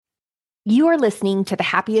You are listening to the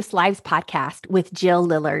Happiest Lives podcast with Jill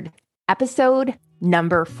Lillard, episode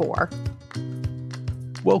number 4.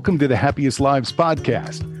 Welcome to the Happiest Lives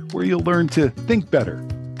podcast, where you'll learn to think better,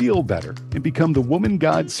 feel better, and become the woman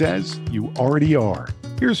God says you already are.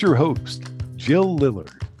 Here's your host, Jill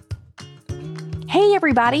Lillard. Hey,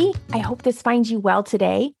 everybody. I hope this finds you well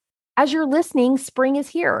today. As you're listening, spring is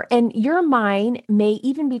here, and your mind may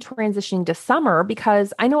even be transitioning to summer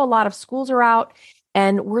because I know a lot of schools are out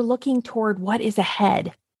and we're looking toward what is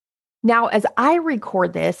ahead. Now, as I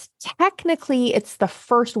record this, technically it's the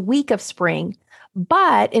first week of spring,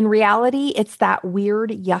 but in reality, it's that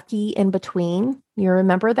weird, yucky in between. You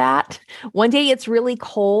remember that? One day it's really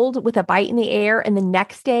cold with a bite in the air, and the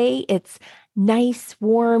next day it's nice,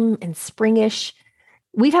 warm, and springish.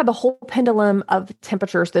 We've had the whole pendulum of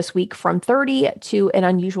temperatures this week from 30 to an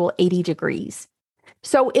unusual 80 degrees.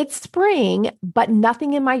 So it's spring, but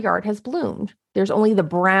nothing in my yard has bloomed. There's only the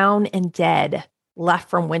brown and dead left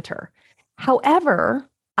from winter. However,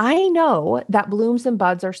 I know that blooms and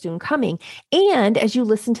buds are soon coming. And as you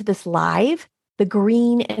listen to this live, the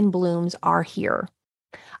green and blooms are here.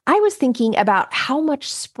 I was thinking about how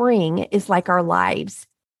much spring is like our lives.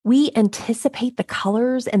 We anticipate the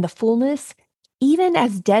colors and the fullness, even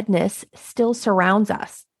as deadness still surrounds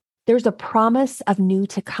us. There's a promise of new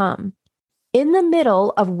to come. In the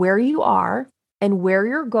middle of where you are and where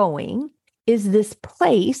you're going is this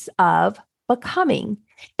place of becoming.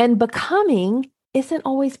 And becoming isn't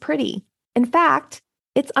always pretty. In fact,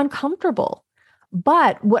 it's uncomfortable.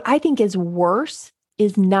 But what I think is worse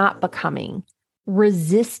is not becoming,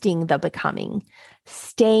 resisting the becoming,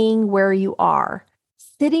 staying where you are,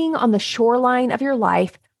 sitting on the shoreline of your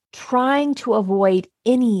life, trying to avoid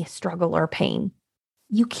any struggle or pain.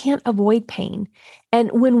 You can't avoid pain.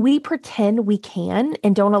 And when we pretend we can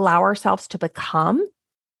and don't allow ourselves to become,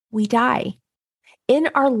 we die. In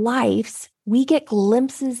our lives, we get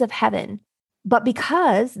glimpses of heaven. But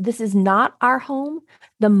because this is not our home,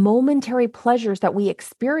 the momentary pleasures that we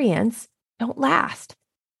experience don't last.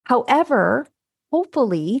 However,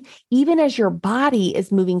 hopefully, even as your body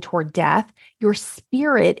is moving toward death, your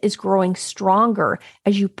spirit is growing stronger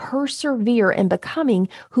as you persevere in becoming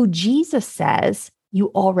who Jesus says you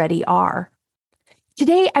already are.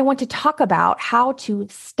 Today, I want to talk about how to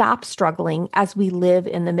stop struggling as we live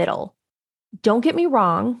in the middle. Don't get me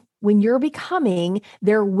wrong. When you're becoming,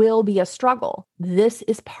 there will be a struggle. This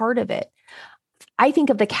is part of it. I think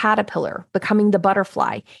of the caterpillar becoming the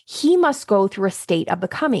butterfly. He must go through a state of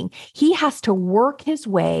becoming. He has to work his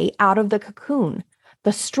way out of the cocoon.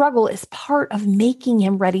 The struggle is part of making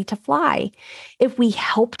him ready to fly. If we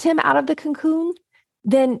helped him out of the cocoon,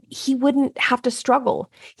 then he wouldn't have to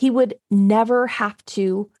struggle. He would never have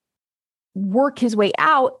to work his way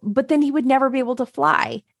out, but then he would never be able to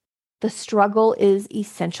fly. The struggle is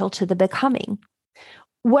essential to the becoming.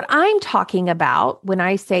 What I'm talking about when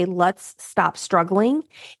I say let's stop struggling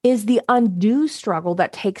is the undue struggle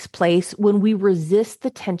that takes place when we resist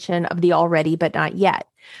the tension of the already but not yet.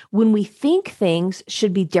 When we think things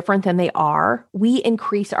should be different than they are, we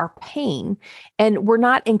increase our pain. And we're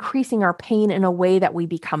not increasing our pain in a way that we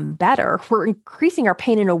become better. We're increasing our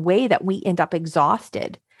pain in a way that we end up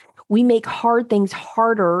exhausted. We make hard things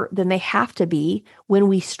harder than they have to be when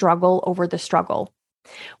we struggle over the struggle.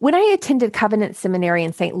 When I attended Covenant Seminary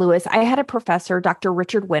in St. Louis, I had a professor, Dr.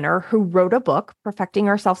 Richard Winter, who wrote a book, Perfecting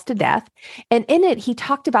Ourselves to Death. And in it, he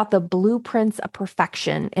talked about the blueprints of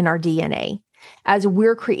perfection in our DNA. As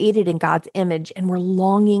we're created in God's image and we're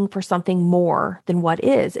longing for something more than what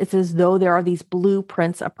is, it's as though there are these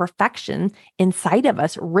blueprints of perfection inside of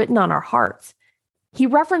us written on our hearts. He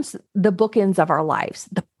referenced the bookends of our lives,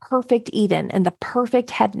 the perfect Eden and the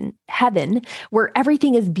perfect heaven, where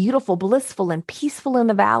everything is beautiful, blissful, and peaceful in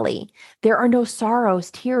the valley. There are no sorrows,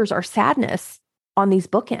 tears, or sadness on these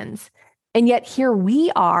bookends. And yet here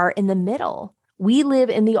we are in the middle. We live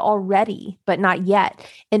in the already, but not yet.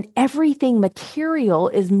 And everything material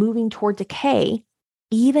is moving toward decay,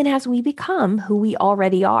 even as we become who we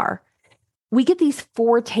already are. We get these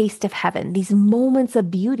foretastes of heaven, these moments of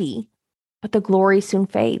beauty, but the glory soon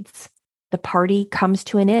fades. The party comes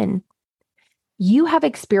to an end. You have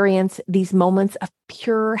experienced these moments of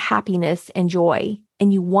pure happiness and joy,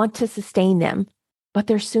 and you want to sustain them, but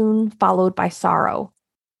they're soon followed by sorrow.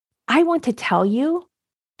 I want to tell you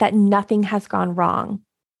that nothing has gone wrong.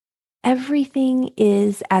 Everything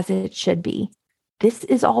is as it should be. This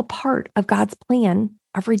is all part of God's plan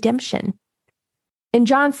of redemption. In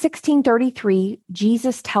John 16:33,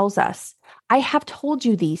 Jesus tells us, I have told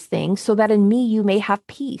you these things so that in me you may have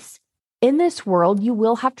peace. In this world you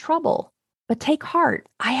will have trouble, but take heart,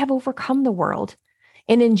 I have overcome the world.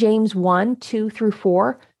 And in James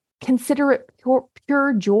 1:2-4, Consider it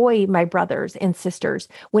pure joy, my brothers and sisters,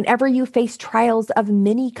 whenever you face trials of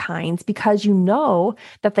many kinds, because you know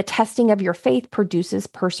that the testing of your faith produces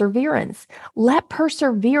perseverance. Let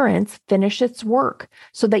perseverance finish its work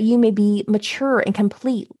so that you may be mature and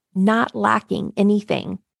complete, not lacking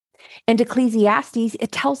anything. And Ecclesiastes,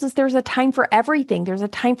 it tells us there's a time for everything. There's a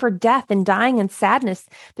time for death and dying and sadness.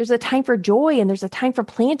 There's a time for joy, and there's a time for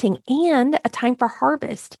planting and a time for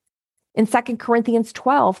harvest. In 2 Corinthians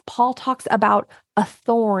 12, Paul talks about a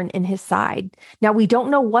thorn in his side. Now, we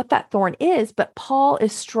don't know what that thorn is, but Paul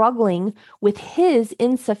is struggling with his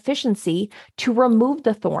insufficiency to remove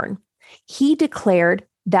the thorn. He declared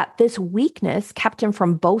that this weakness kept him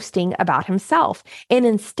from boasting about himself. And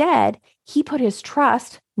instead, he put his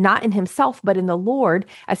trust not in himself, but in the Lord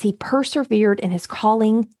as he persevered in his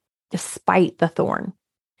calling despite the thorn.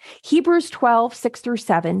 Hebrews 12,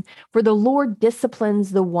 6-7, for the Lord disciplines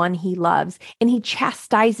the one he loves, and he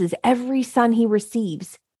chastises every son he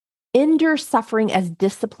receives. Endure suffering as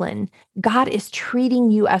discipline. God is treating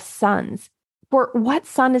you as sons. For what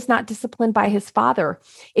son is not disciplined by his father?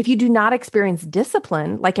 If you do not experience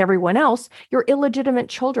discipline like everyone else, you're illegitimate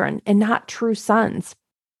children and not true sons.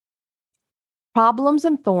 Problems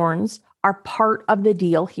and thorns are part of the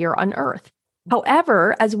deal here on earth.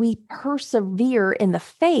 However, as we persevere in the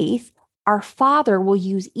faith, our Father will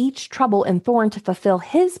use each trouble and thorn to fulfill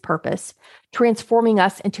his purpose, transforming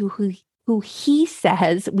us into who he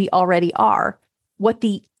says we already are. What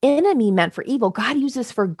the enemy meant for evil, God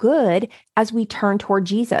uses for good as we turn toward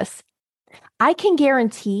Jesus. I can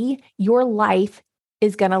guarantee your life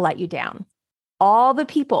is going to let you down. All the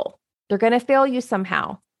people, they're going to fail you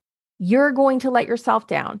somehow. You're going to let yourself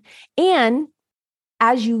down. And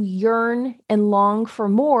as you yearn and long for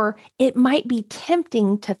more, it might be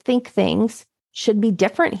tempting to think things should be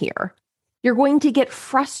different here. You're going to get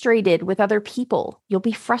frustrated with other people. You'll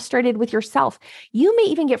be frustrated with yourself. You may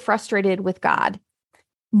even get frustrated with God.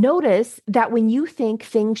 Notice that when you think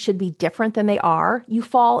things should be different than they are, you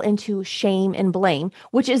fall into shame and blame,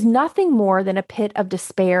 which is nothing more than a pit of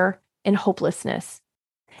despair and hopelessness.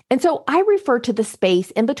 And so I refer to the space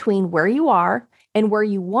in between where you are and where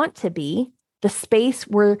you want to be, the space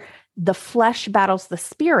where the flesh battles the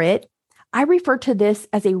spirit. I refer to this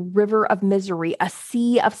as a river of misery, a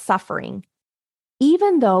sea of suffering.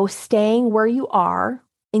 Even though staying where you are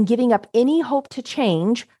and giving up any hope to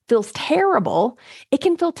change feels terrible, it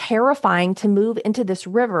can feel terrifying to move into this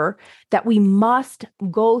river that we must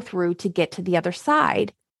go through to get to the other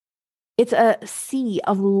side. It's a sea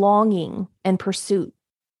of longing and pursuit.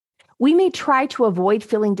 We may try to avoid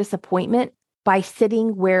feeling disappointment by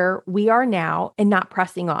sitting where we are now and not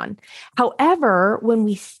pressing on. However, when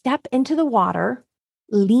we step into the water,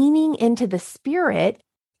 leaning into the Spirit,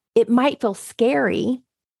 it might feel scary.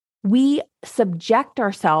 We subject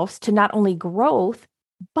ourselves to not only growth,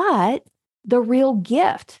 but the real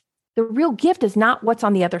gift. The real gift is not what's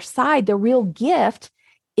on the other side. The real gift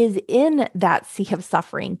is in that sea of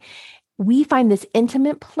suffering. We find this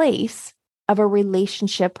intimate place of a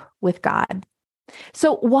relationship with God.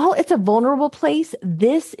 So while it's a vulnerable place,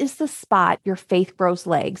 this is the spot your faith grows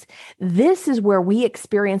legs. This is where we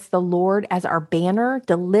experience the Lord as our banner,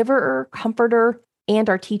 deliverer, comforter, and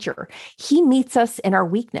our teacher. He meets us in our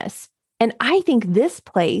weakness. And I think this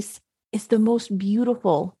place is the most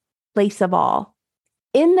beautiful place of all.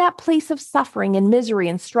 In that place of suffering and misery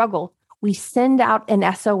and struggle, we send out an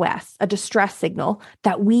SOS, a distress signal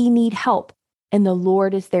that we need help, and the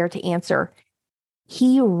Lord is there to answer.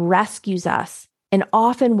 He rescues us and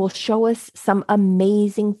often will show us some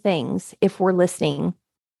amazing things if we're listening.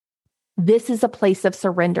 This is a place of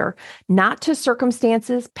surrender, not to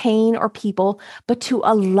circumstances, pain, or people, but to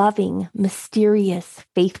a loving, mysterious,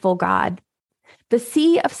 faithful God. The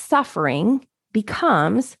sea of suffering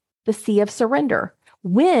becomes the sea of surrender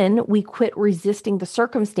when we quit resisting the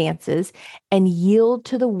circumstances and yield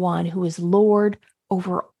to the one who is Lord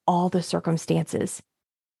over all the circumstances.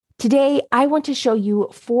 Today, I want to show you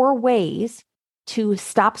 4 ways to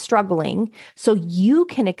stop struggling so you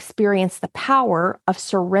can experience the power of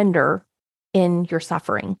surrender in your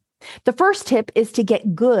suffering. The first tip is to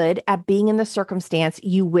get good at being in the circumstance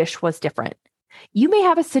you wish was different. You may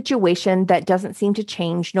have a situation that doesn't seem to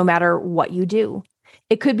change no matter what you do.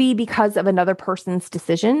 It could be because of another person's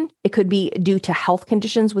decision. It could be due to health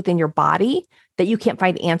conditions within your body that you can't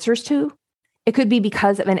find answers to. It could be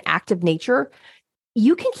because of an act of nature.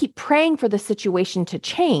 You can keep praying for the situation to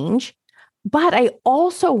change, but I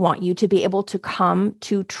also want you to be able to come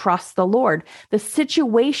to trust the Lord. The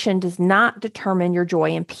situation does not determine your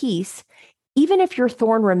joy and peace, even if your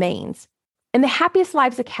thorn remains. In the Happiest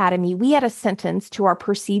Lives Academy, we add a sentence to our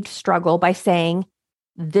perceived struggle by saying,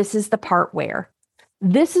 This is the part where.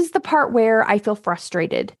 This is the part where I feel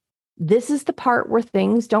frustrated. This is the part where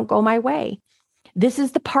things don't go my way. This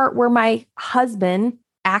is the part where my husband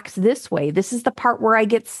acts this way. This is the part where I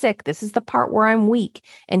get sick. This is the part where I'm weak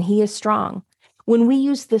and he is strong. When we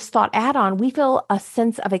use this thought add-on, we feel a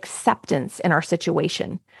sense of acceptance in our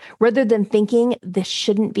situation. Rather than thinking this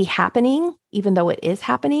shouldn't be happening, even though it is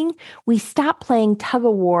happening, we stop playing tug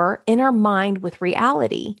of war in our mind with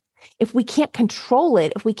reality. If we can't control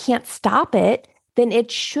it, if we can't stop it, then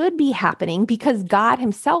it should be happening because God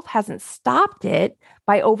himself hasn't stopped it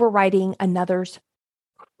by overriding another's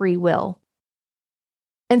free will.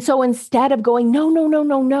 And so instead of going, no, no, no,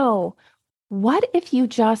 no, no, what if you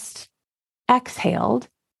just exhaled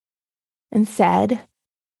and said,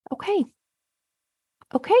 okay,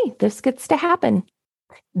 this gets to happen.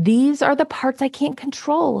 These are the parts I can't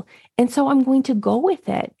control. And so I'm going to go with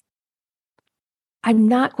it. I'm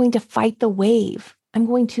not going to fight the wave. I'm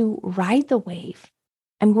going to ride the wave.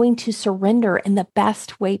 I'm going to surrender in the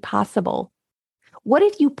best way possible. What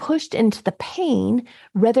if you pushed into the pain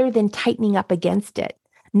rather than tightening up against it?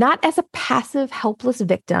 Not as a passive, helpless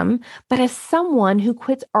victim, but as someone who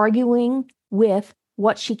quits arguing with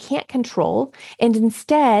what she can't control and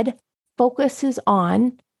instead focuses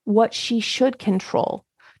on what she should control,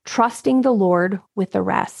 trusting the Lord with the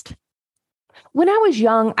rest. When I was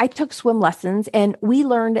young, I took swim lessons and we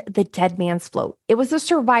learned the dead man's float. It was a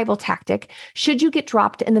survival tactic should you get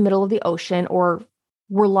dropped in the middle of the ocean or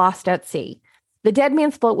were lost at sea. The dead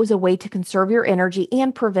man's float was a way to conserve your energy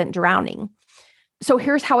and prevent drowning. So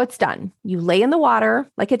here's how it's done. You lay in the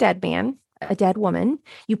water like a dead man, a dead woman.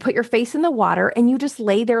 You put your face in the water and you just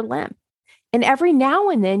lay there limp. And every now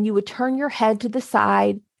and then you would turn your head to the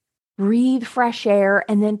side, breathe fresh air,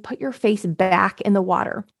 and then put your face back in the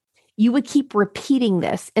water. You would keep repeating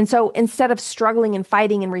this. And so instead of struggling and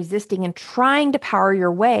fighting and resisting and trying to power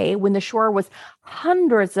your way when the shore was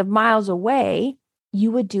hundreds of miles away,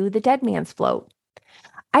 you would do the dead man's float.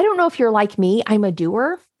 I don't know if you're like me. I'm a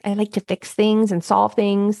doer. I like to fix things and solve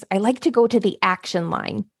things. I like to go to the action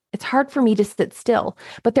line. It's hard for me to sit still,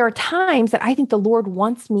 but there are times that I think the Lord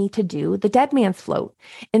wants me to do the dead man's float.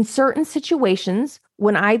 In certain situations,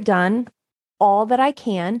 when I've done all that I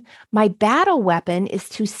can, my battle weapon is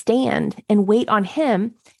to stand and wait on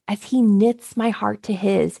him as he knits my heart to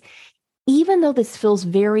his, even though this feels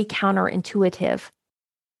very counterintuitive.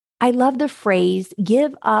 I love the phrase,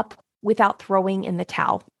 give up without throwing in the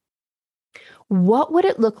towel. What would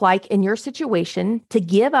it look like in your situation to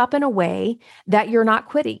give up in a way that you're not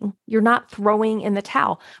quitting, you're not throwing in the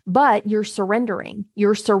towel, but you're surrendering?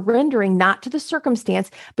 You're surrendering not to the circumstance,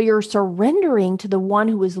 but you're surrendering to the one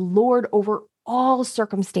who is Lord over all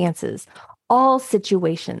circumstances, all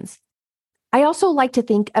situations. I also like to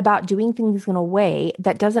think about doing things in a way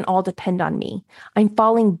that doesn't all depend on me. I'm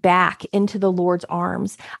falling back into the Lord's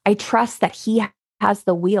arms. I trust that he has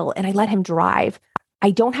the wheel and I let him drive. I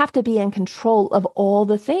don't have to be in control of all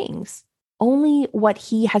the things, only what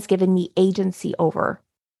he has given me agency over.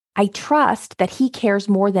 I trust that he cares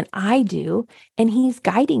more than I do, and he's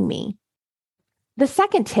guiding me. The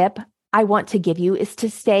second tip I want to give you is to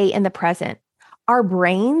stay in the present. Our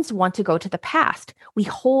brains want to go to the past. We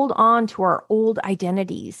hold on to our old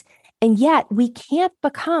identities, and yet we can't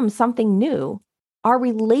become something new. Our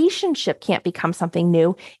relationship can't become something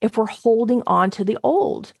new if we're holding on to the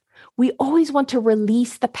old. We always want to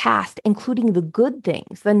release the past, including the good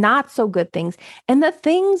things, the not so good things, and the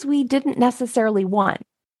things we didn't necessarily want.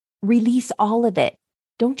 Release all of it.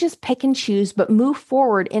 Don't just pick and choose, but move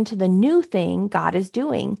forward into the new thing God is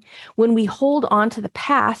doing. When we hold on to the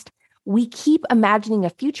past, we keep imagining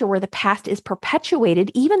a future where the past is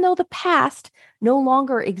perpetuated, even though the past no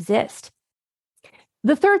longer exists.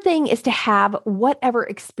 The third thing is to have whatever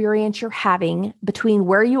experience you're having between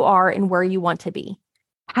where you are and where you want to be.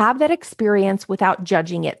 Have that experience without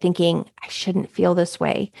judging it, thinking, I shouldn't feel this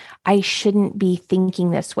way. I shouldn't be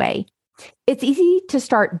thinking this way. It's easy to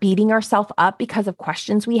start beating ourselves up because of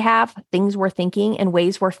questions we have, things we're thinking, and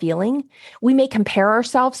ways we're feeling. We may compare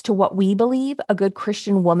ourselves to what we believe a good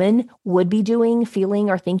Christian woman would be doing, feeling,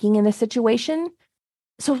 or thinking in this situation.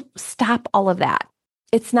 So stop all of that.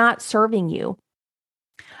 It's not serving you.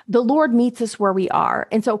 The Lord meets us where we are.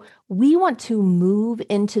 And so we want to move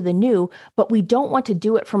into the new, but we don't want to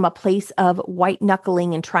do it from a place of white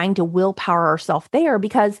knuckling and trying to willpower ourselves there,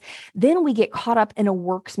 because then we get caught up in a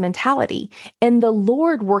works mentality. And the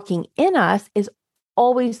Lord working in us is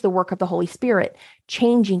always the work of the Holy Spirit,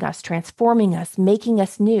 changing us, transforming us, making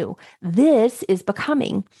us new. This is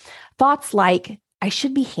becoming. Thoughts like, I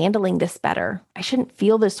should be handling this better. I shouldn't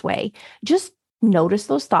feel this way. Just notice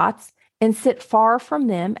those thoughts and sit far from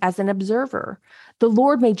them as an observer. The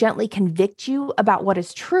Lord may gently convict you about what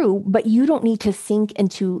is true, but you don't need to sink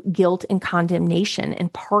into guilt and condemnation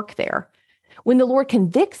and park there. When the Lord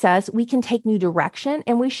convicts us, we can take new direction,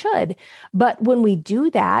 and we should. But when we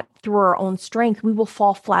do that through our own strength, we will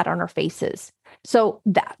fall flat on our faces. So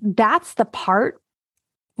that's the part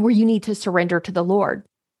where you need to surrender to the Lord.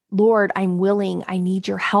 Lord, I'm willing. I need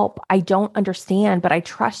your help. I don't understand, but I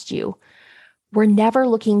trust you. We're never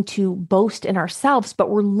looking to boast in ourselves,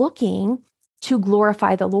 but we're looking to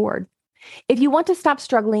glorify the Lord. If you want to stop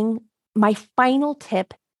struggling, my final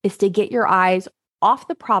tip is to get your eyes off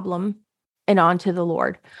the problem and onto the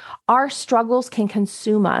Lord. Our struggles can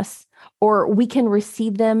consume us, or we can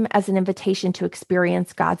receive them as an invitation to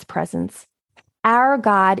experience God's presence. Our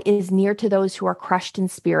God is near to those who are crushed in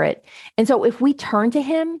spirit. And so if we turn to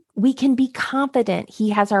him, we can be confident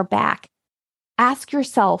he has our back. Ask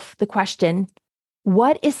yourself the question,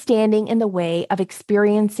 what is standing in the way of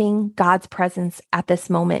experiencing God's presence at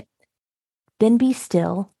this moment? Then be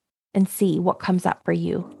still and see what comes up for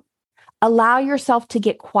you. Allow yourself to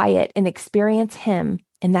get quiet and experience him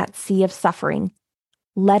in that sea of suffering.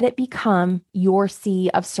 Let it become your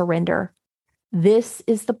sea of surrender. This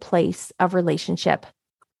is the place of relationship.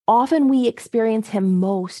 Often we experience him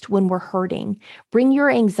most when we're hurting. Bring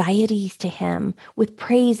your anxieties to him with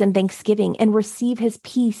praise and thanksgiving and receive his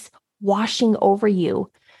peace washing over you.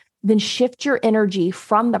 Then shift your energy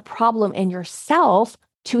from the problem and yourself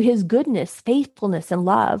to his goodness, faithfulness, and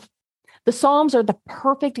love. The Psalms are the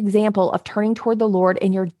perfect example of turning toward the Lord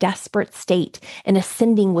in your desperate state and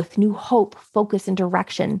ascending with new hope, focus, and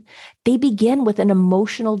direction. They begin with an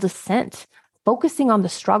emotional descent, focusing on the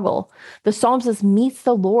struggle. The psalmist meets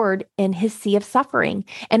the Lord in his sea of suffering.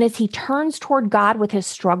 And as he turns toward God with his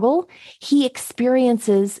struggle, he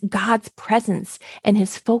experiences God's presence, and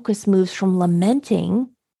his focus moves from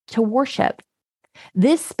lamenting to worship.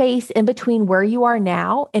 This space in between where you are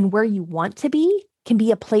now and where you want to be can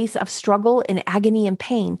be a place of struggle and agony and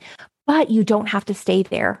pain, but you don't have to stay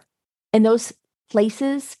there. In those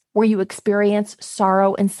places where you experience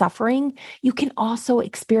sorrow and suffering, you can also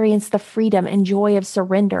experience the freedom and joy of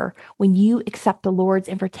surrender when you accept the Lord's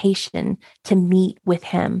invitation to meet with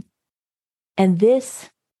him. And this,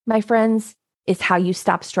 my friends, is how you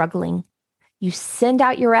stop struggling. You send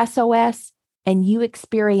out your SOS and you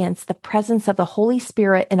experience the presence of the Holy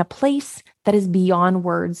Spirit in a place that is beyond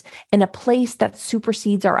words, in a place that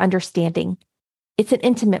supersedes our understanding. It's an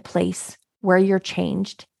intimate place where you're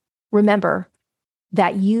changed. Remember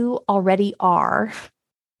that you already are,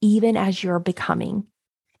 even as you're becoming.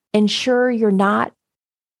 Ensure you're not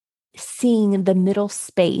seeing the middle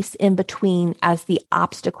space in between as the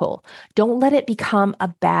obstacle. Don't let it become a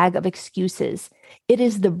bag of excuses. It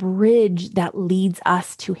is the bridge that leads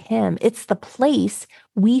us to him. It's the place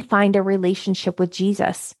we find a relationship with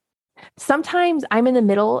Jesus. Sometimes I'm in the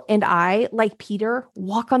middle and I, like Peter,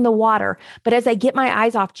 walk on the water. But as I get my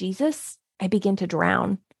eyes off Jesus, I begin to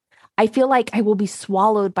drown. I feel like I will be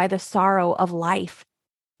swallowed by the sorrow of life.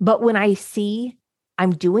 But when I see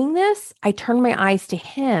I'm doing this, I turn my eyes to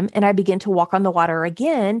him and I begin to walk on the water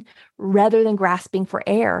again rather than grasping for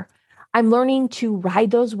air. I'm learning to ride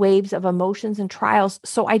those waves of emotions and trials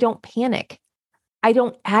so I don't panic. I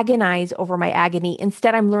don't agonize over my agony.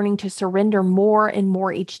 Instead, I'm learning to surrender more and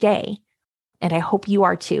more each day. And I hope you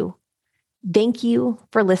are too. Thank you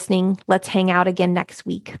for listening. Let's hang out again next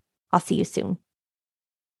week. I'll see you soon.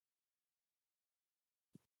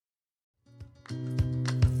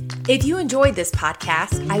 If you enjoyed this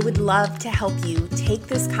podcast, I would love to help you take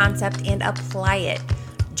this concept and apply it.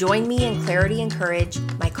 Join me in Clarity and Courage,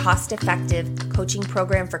 my cost-effective coaching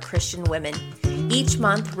program for Christian women. Each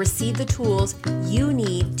month, receive the tools you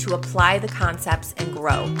need to apply the concepts and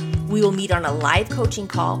grow. We will meet on a live coaching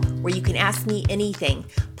call where you can ask me anything.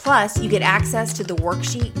 Plus, you get access to the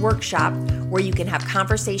worksheet workshop where you can have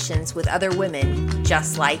conversations with other women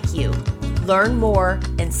just like you. Learn more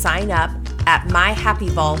and sign up at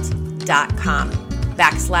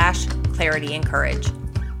myhappyvault.com/Clarity and Courage.